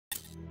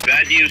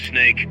Bad news,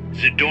 Snake.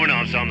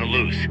 Zadornov's on the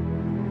loose.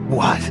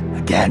 What?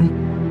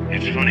 Again?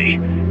 It's funny.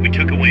 We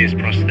took away his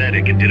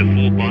prosthetic and did a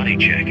full body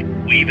check.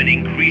 We even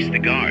increased the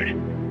guard.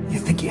 You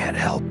think he had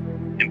help?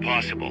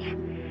 Impossible.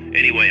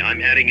 Anyway, I'm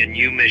adding a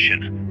new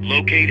mission.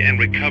 Locate and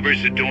recover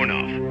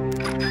Zadornov.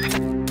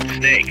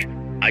 Snake,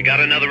 I got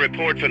another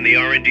report from the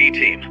R&D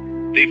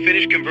team. They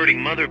finished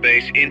converting Mother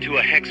Base into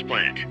a hex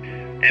plant.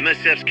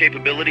 MSF's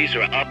capabilities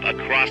are up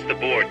across the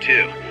board,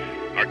 too.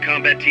 Our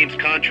combat team's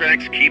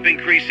contracts keep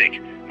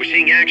increasing. We're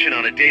seeing action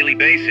on a daily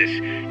basis,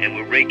 and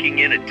we're raking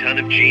in a ton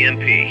of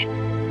GMP.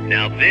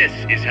 Now this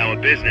is how a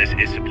business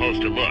is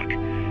supposed to look.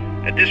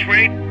 At this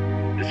rate,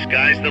 the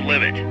sky's the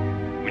limit.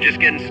 We're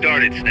just getting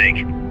started,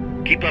 Snake.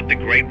 Keep up the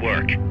great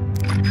work.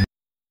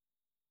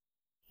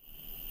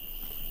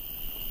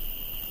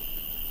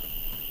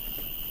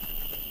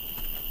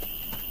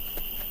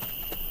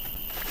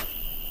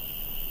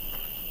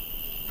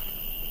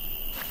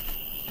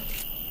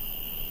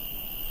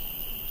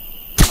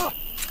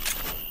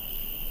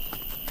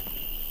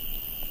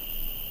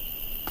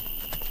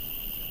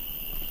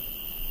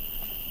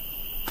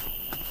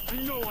 I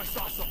know I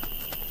saw something.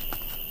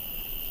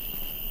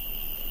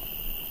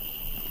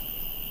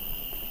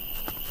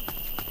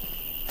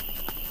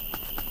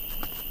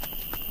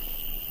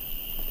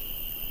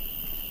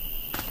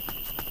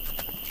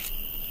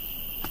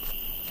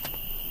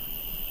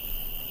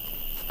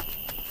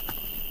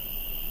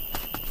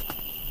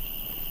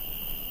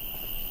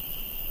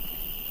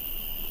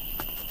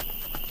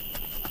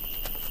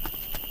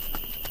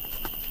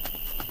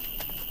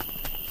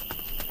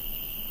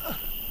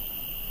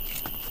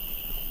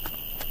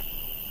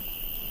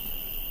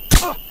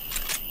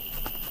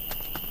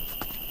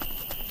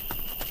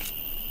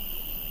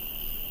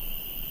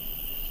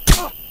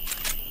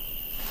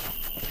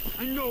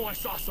 I know I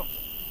saw something.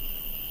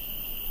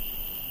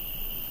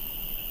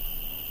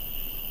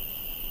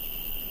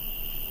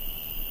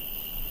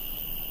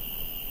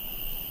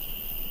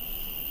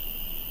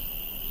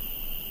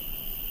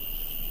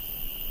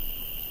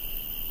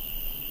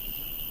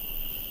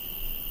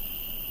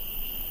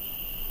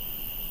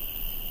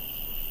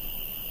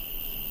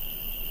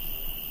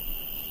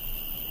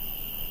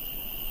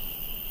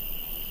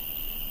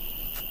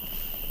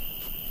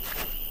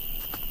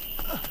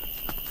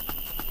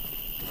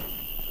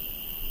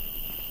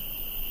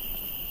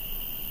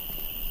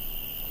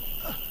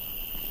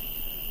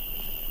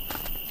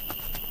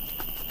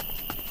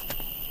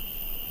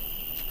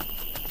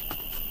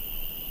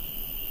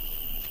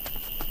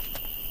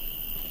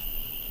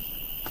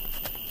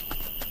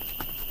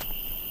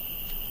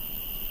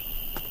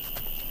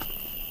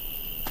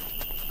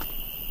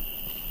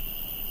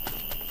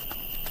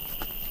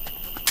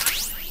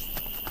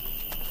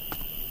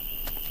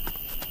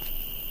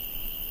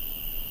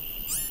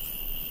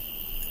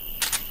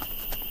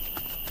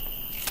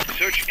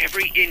 Search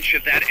every inch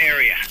of that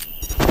area.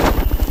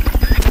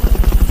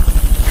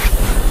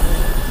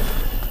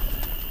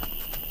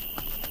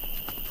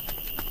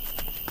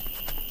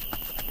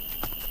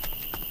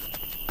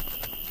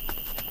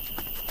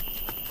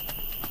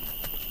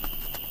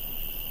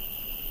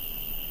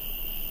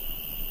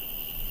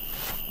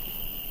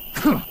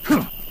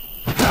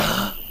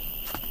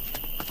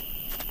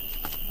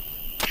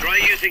 Try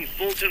using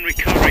Fulton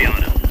recovery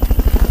on him.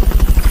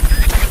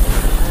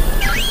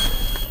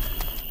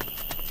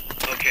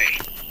 Okay,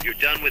 you're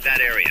done with that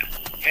area.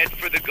 Head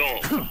for the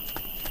goal.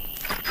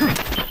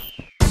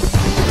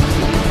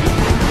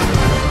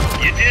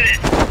 You did it!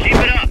 Keep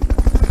it up!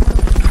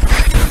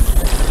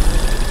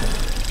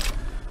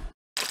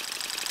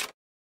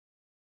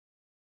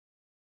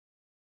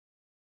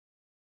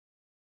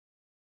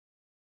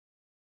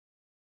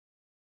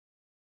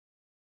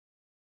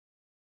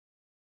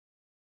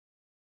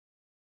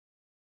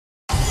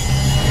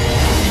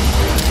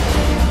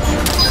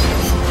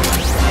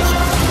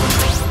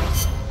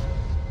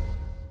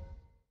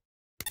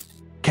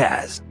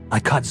 Kaz, I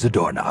caught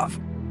Zadornov.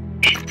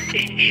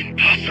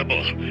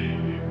 Impossible.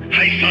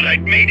 I thought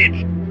I'd made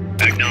it.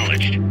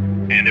 Acknowledged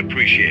and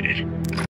appreciated.